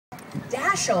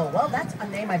Dashiell. Well, that's a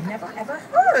name I've never ever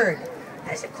heard.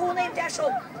 That is a cool name,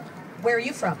 Dashiell. Where are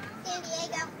you from? San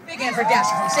Diego. Big hand for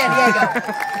Dashiell from San Diego.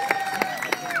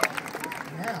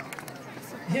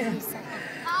 Yeah.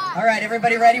 All right,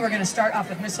 everybody ready? We're going to start off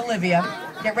with Miss Olivia.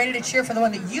 Get ready to cheer for the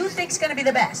one that you think's going to be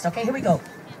the best. Okay, here we go.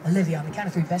 Olivia, on the count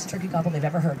of 3, best turkey gobble they've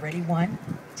ever heard. Ready? 1,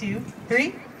 2,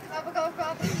 3. Gobble, gobble,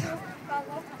 gobble,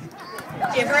 gobble.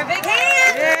 Give her a big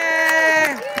hand.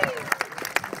 Yay!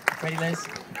 Ready, Liz?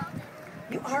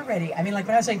 You are ready. I mean, like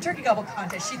when I was saying turkey gobble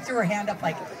contest, she threw her hand up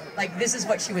like this is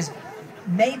what she was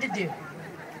made to do.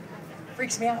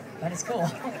 Freaks me out, but it's cool.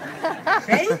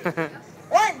 Ready?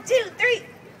 1, 2, 3.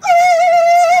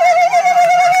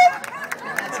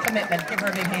 That's commitment. Give her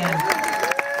a big hand.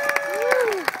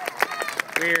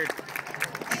 Weird.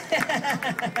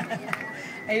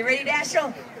 Are you ready,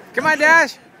 Dashiell? Come on,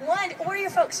 Dash. 1. Where are your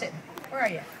folks sitting? Where are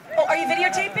you? Oh, are you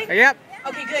videotaping? Yep.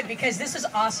 Okay, good, because this is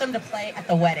awesome to play at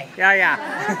the wedding. Yeah.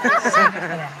 Save it for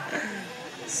that.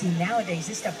 See, nowadays,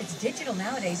 this stuff, it's digital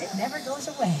nowadays. It never goes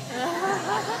away.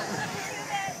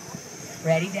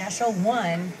 Ready, Dashiell?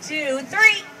 1, 2,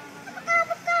 3.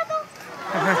 Gobble, gobble.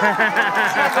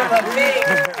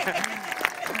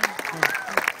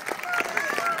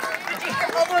 Did you hear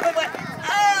all of them went,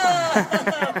 oh!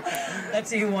 Let's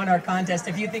see who won our contest.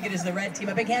 If you think it is the red team,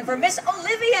 a big hand for Miss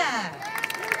Olivia.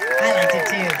 I liked it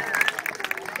too.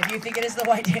 If you think it is the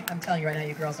white team, I'm telling you right now,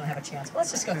 you girls don't have a chance. But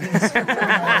let's just go through this.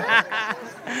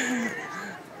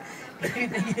 If you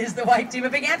think it is the white team, a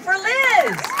big hand for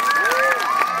Liz.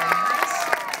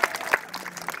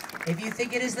 If you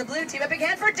think it is the blue team, a big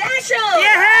hand for Dashiell.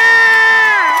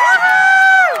 Yeah!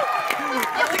 Oh,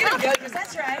 look at him go, because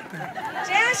that's right.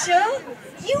 Dashiell,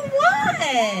 you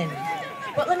won.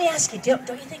 But let me ask you, don't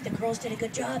you think the girls did a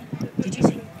good job? Did you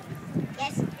see?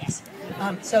 Yes. Yes.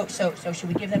 So should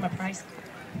we give them a prize?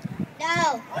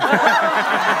 No.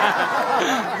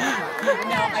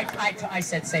 No, I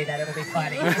said say that, it'll be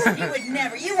funny. You would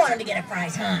never, you want him to get a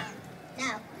prize, huh?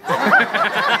 No.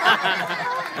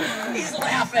 He's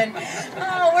laughing.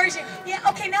 Oh, where's your, yeah,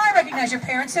 okay, now I recognize your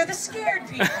parents. They're the scared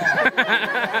people.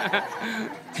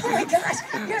 Oh my gosh,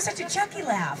 you have such a Chucky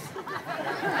laugh.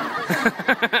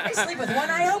 They sleep with one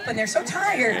eye open, they're so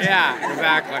tired. Yeah,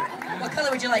 exactly. What color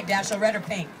would you like, Dashiell, red or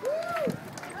pink?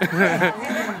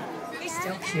 He's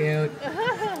still cute.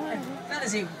 Not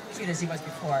as cute as he was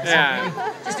before. So Yeah. maybe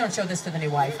just don't show this to the new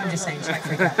wife. I'm just saying, she might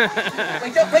freak out.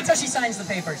 Wait till she signs the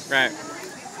papers. Right.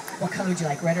 What color would you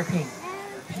like, red or pink?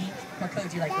 Pink. What color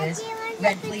would you like, Liz? Red,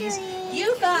 Red, please.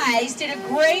 You guys did a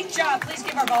great job. Please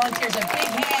give our volunteers a big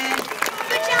hand.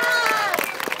 Good job!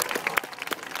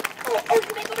 Oh,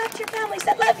 you may go back to your families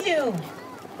that love you.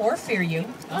 Or fear you.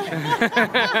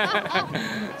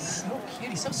 So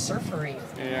cute. He's so surfery.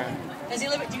 Yeah. Does he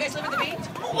live? Do you guys live at the beach?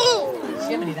 Oh,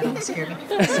 Jiminy, that almost scared me.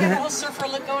 Does he have a whole surfer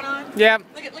look going on? Yep.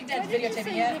 Look at that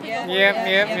videotaping. Yeah.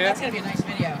 Yep. That's gonna be a nice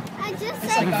video. I just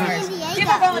Just said like ours. San Diego. Give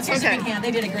our volunteers a big hand.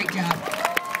 They did a great job.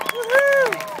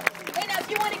 Hey, now if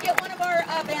you want to get one of our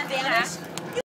bandanas,